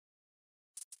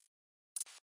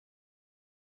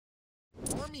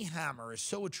Armie Hammer is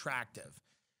so attractive.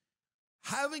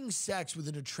 Having sex with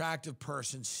an attractive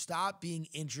person stopped being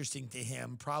interesting to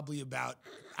him probably about,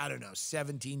 I don't know,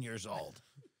 17 years old.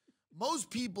 Most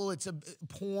people, it's a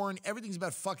porn. Everything's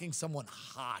about fucking someone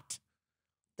hot.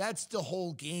 That's the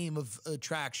whole game of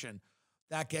attraction.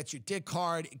 That gets your dick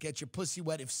hard. It gets your pussy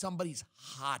wet if somebody's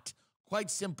hot. Quite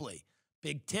simply.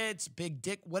 Big tits, big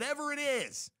dick, whatever it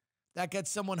is, that gets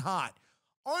someone hot.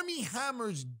 Armie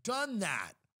Hammer's done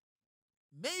that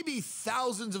maybe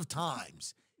thousands of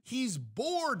times. He's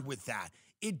bored with that.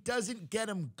 It doesn't get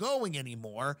him going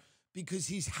anymore because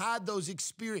he's had those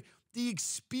the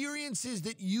experiences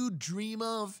that you dream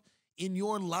of in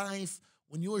your life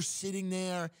when you're sitting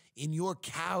there in your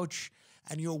couch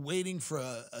and you're waiting for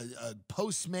a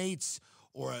Postmates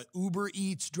or an Uber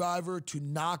Eats driver to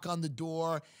knock on the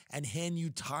door and hand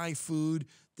you Thai food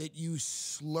that you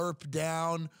slurp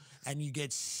down and you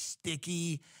get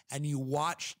sticky and you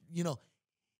watch,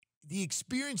 the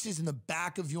experiences in the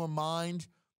back of your mind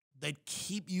that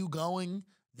keep you going,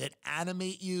 that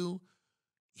animate you,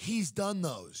 he's done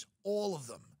those, all of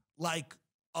them, like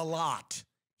a lot.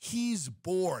 He's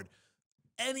bored.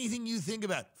 Anything you think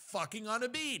about, fucking on a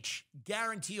beach,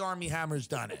 guarantee Armie Hammer's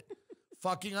done it.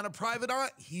 Fucking on a private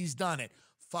island, he's done it.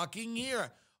 Fucking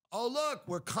here. Oh, look,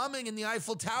 we're coming and the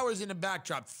Eiffel Tower's in the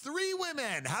backdrop. 3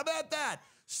 women, how about that?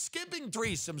 Skipping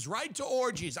threesomes, right to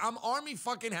orgies. I'm Armie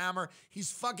fucking Hammer. He's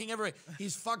fucking everybody.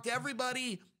 He's fucked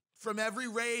everybody from every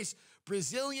race.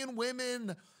 Brazilian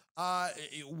women,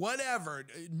 whatever,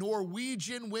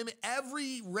 Norwegian women,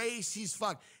 every race he's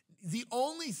fucked. The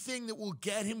only thing that will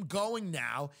get him going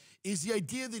now is the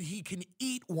idea that he can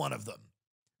eat one of them.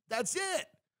 That's it.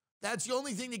 That's the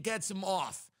only thing that gets him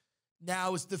off.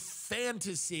 Now is the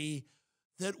fantasy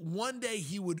that one day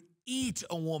he would eat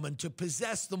a woman to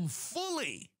possess them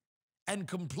fully and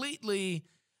completely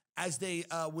as they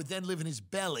would then live in his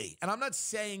belly. And I'm not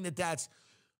saying that that's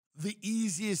the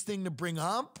easiest thing to bring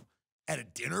up at a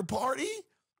dinner party.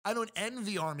 I don't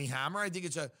envy Armie Hammer. I think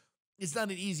it's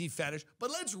not an easy fetish. But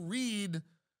let's read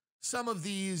some of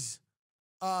these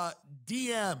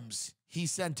DMs he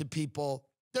sent to people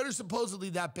that are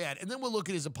supposedly that bad. And then we'll look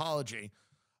at his apology.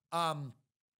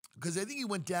 Because I think he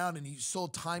went down and he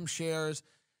sold timeshares.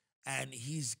 And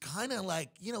he's kind of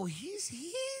like,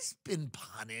 he's been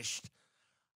punished.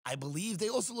 I believe they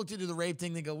also looked into the rape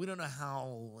thing. They go, we don't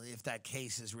know if that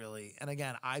case is really. And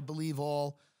again, I believe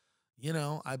all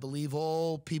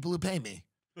people who pay me.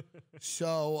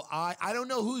 So I don't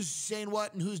know who's saying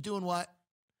what and who's doing what.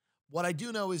 What I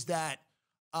do know is that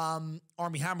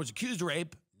Armie Hammer was accused of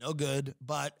rape. No good.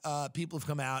 But people have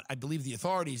come out, I believe the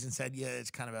authorities, and said, yeah,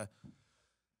 it's kind of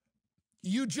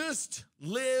you just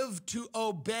live to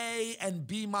obey and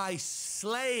be my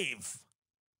slave.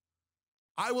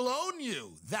 I will own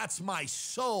you. That's my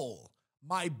soul,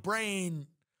 my brain,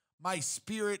 my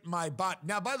spirit, my body.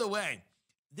 Now, by the way,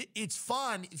 it's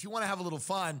fun if you want to have a little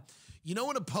fun. You know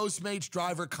when a Postmates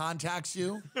driver contacts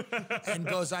you and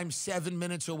goes, I'm 7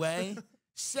 minutes away?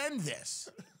 Send this.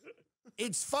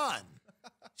 It's fun.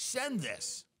 Send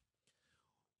this.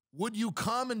 Would you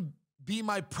come and be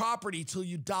my property till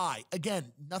you die?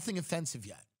 Again, nothing offensive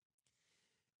yet.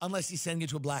 Unless he's sending it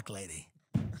to a black lady.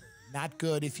 Not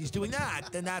good. If he's doing that,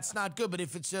 then that's not good. But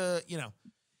if it's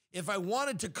if I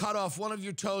wanted to cut off one of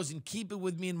your toes and keep it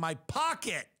with me in my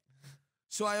pocket,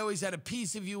 so I always had a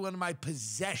piece of you in my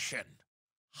possession.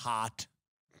 Hot.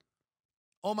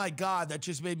 Oh my God, that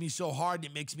just made me so hard.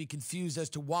 It makes me confused as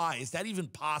to why. Is that even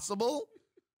possible?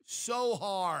 So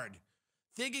hard.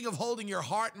 Thinking of holding your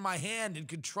heart in my hand and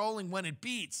controlling when it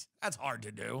beats, that's hard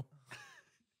to do.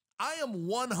 I am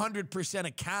 100%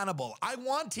 a cannibal. I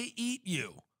want to eat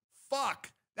you.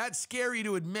 Fuck, that's scary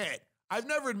to admit. I've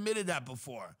never admitted that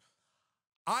before.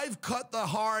 I've cut the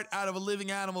heart out of a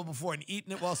living animal before and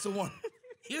eaten it while still warm.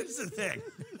 Here's the thing.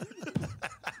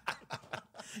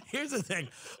 Here's the thing.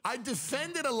 I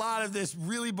defended a lot of this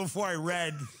really before I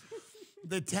read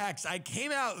the text. I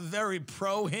came out very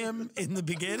pro him in the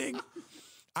beginning.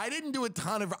 I didn't do a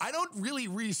ton of, I don't really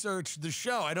research the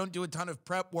show. I don't do a ton of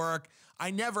prep work.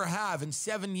 I never have. In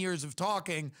 7 years of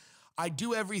talking, I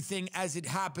do everything as it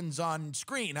happens on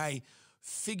screen. I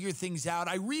figure things out.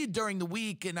 I read during the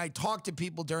week and I talk to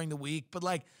people during the week, but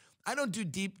like, I don't do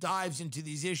deep dives into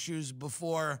these issues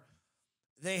before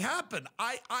they happen.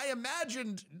 I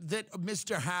imagined that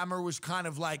Mr. Hammer was kind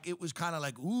of like, it was kind of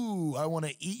like, ooh, I want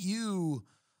to eat you.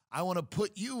 I want to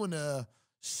put you in a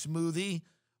smoothie.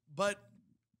 But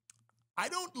I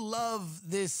don't love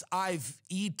this I've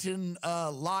eaten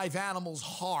a live animal's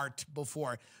heart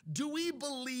before. Do we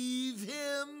believe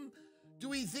him? Do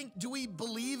we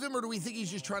believe him, or do we think he's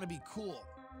just trying to be cool?